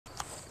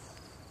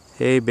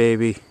Hey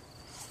baby,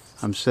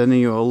 I'm sending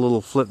you a little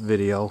flip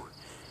video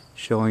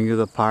showing you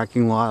the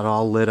parking lot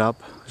all lit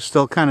up. It's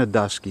still kind of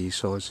dusky,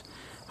 so it's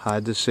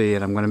hard to see,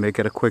 and I'm going to make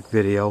it a quick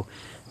video.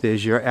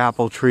 There's your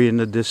apple tree in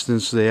the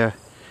distance there.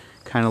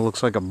 Kind of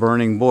looks like a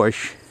burning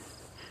bush,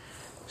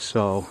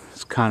 so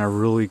it's kind of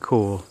really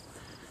cool.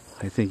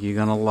 I think you're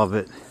going to love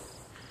it.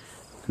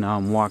 Now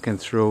I'm walking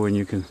through and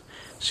you can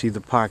see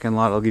the parking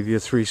lot. I'll give you a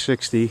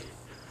 360.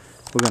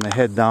 We're going to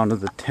head down to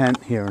the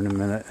tent here in a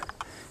minute,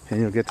 and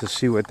you'll get to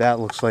see what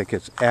that looks like.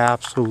 It's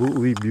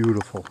absolutely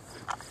beautiful.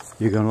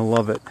 You're going to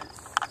love it.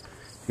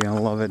 You're going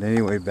to love it.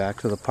 Anyway,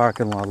 back to the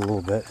parking lot a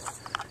little bit.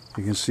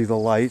 You can see the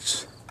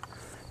lights,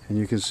 and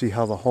you can see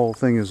how the whole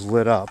thing is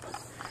lit up.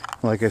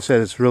 Like I said,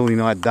 it's really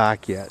not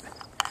dark yet.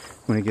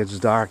 When it gets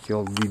dark,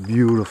 it'll be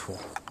beautiful.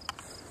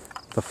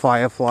 The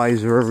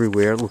fireflies are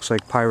everywhere. It looks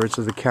like Pirates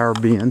of the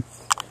Caribbean.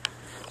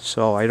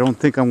 So I don't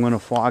think I'm going to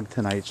fog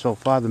tonight. So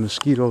far the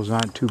mosquitoes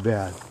aren't too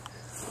bad.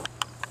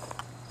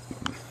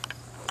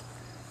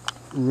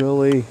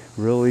 Really,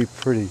 really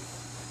pretty.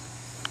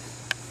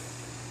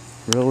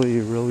 Really,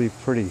 really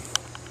pretty.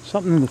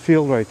 Something in the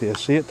field right there.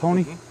 See it,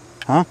 Tony?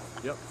 Mm-hmm. Huh?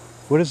 Yep.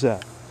 What is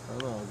that? I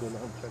don't know. I'll go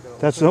down and check it out.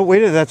 That's no.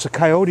 Wait, that's a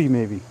coyote,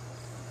 maybe.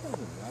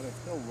 Doesn't matter.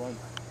 They'll run.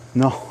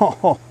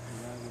 No.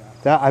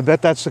 That, I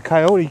bet that's a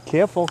coyote.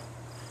 Careful.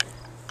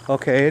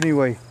 Okay.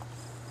 Anyway,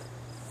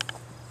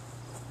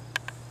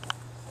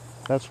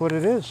 that's what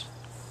it is.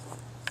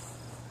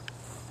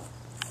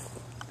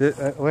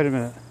 Wait a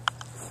minute.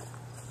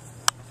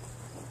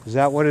 Is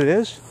that what it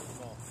is?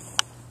 No.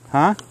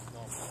 Huh? No.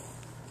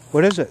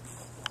 What is it?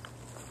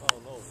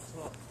 Oh no, it's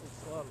not.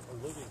 It's not a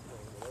living thing.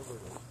 Whatever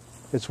it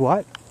is. It's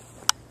what?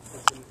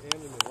 It's an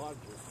animate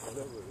object.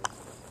 Whatever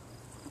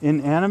it is.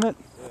 Inanimate?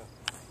 Yeah.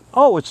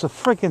 Oh, it's a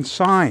freaking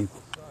sign.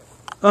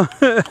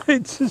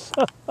 It's just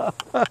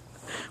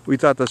we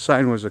thought the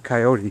sign was a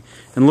coyote.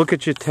 And look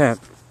at your tent.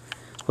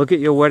 Look at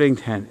your wedding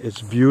tent.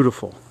 It's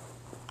beautiful.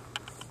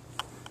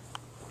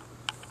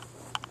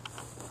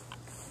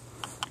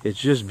 It's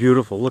just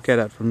beautiful. Look at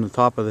it from the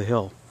top of the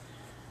hill.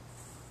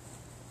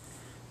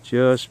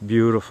 Just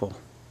beautiful.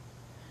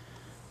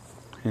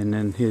 And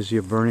then here's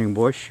your burning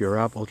bush, your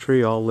apple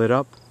tree all lit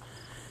up.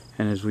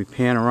 And as we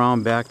pan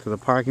around back to the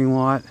parking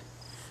lot,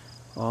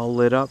 all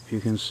lit up, you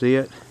can see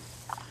it.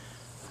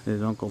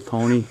 There's Uncle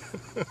Tony,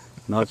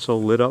 not so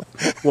lit up.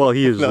 Well,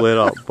 he is lit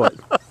up, but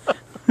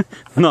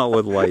not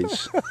with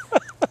lights.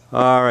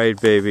 All right,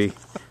 baby.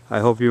 I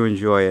hope you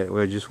enjoy it.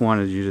 I just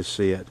wanted you to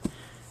see it.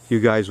 You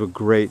guys were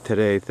great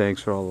today.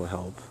 Thanks for all the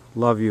help.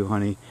 Love you,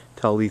 honey.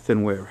 Tell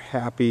Ethan we're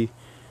happy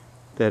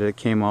that it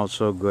came out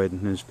so good,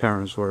 and his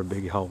parents were a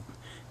big help,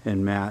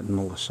 and Matt and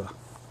Melissa.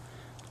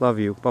 Love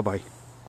you. Bye-bye.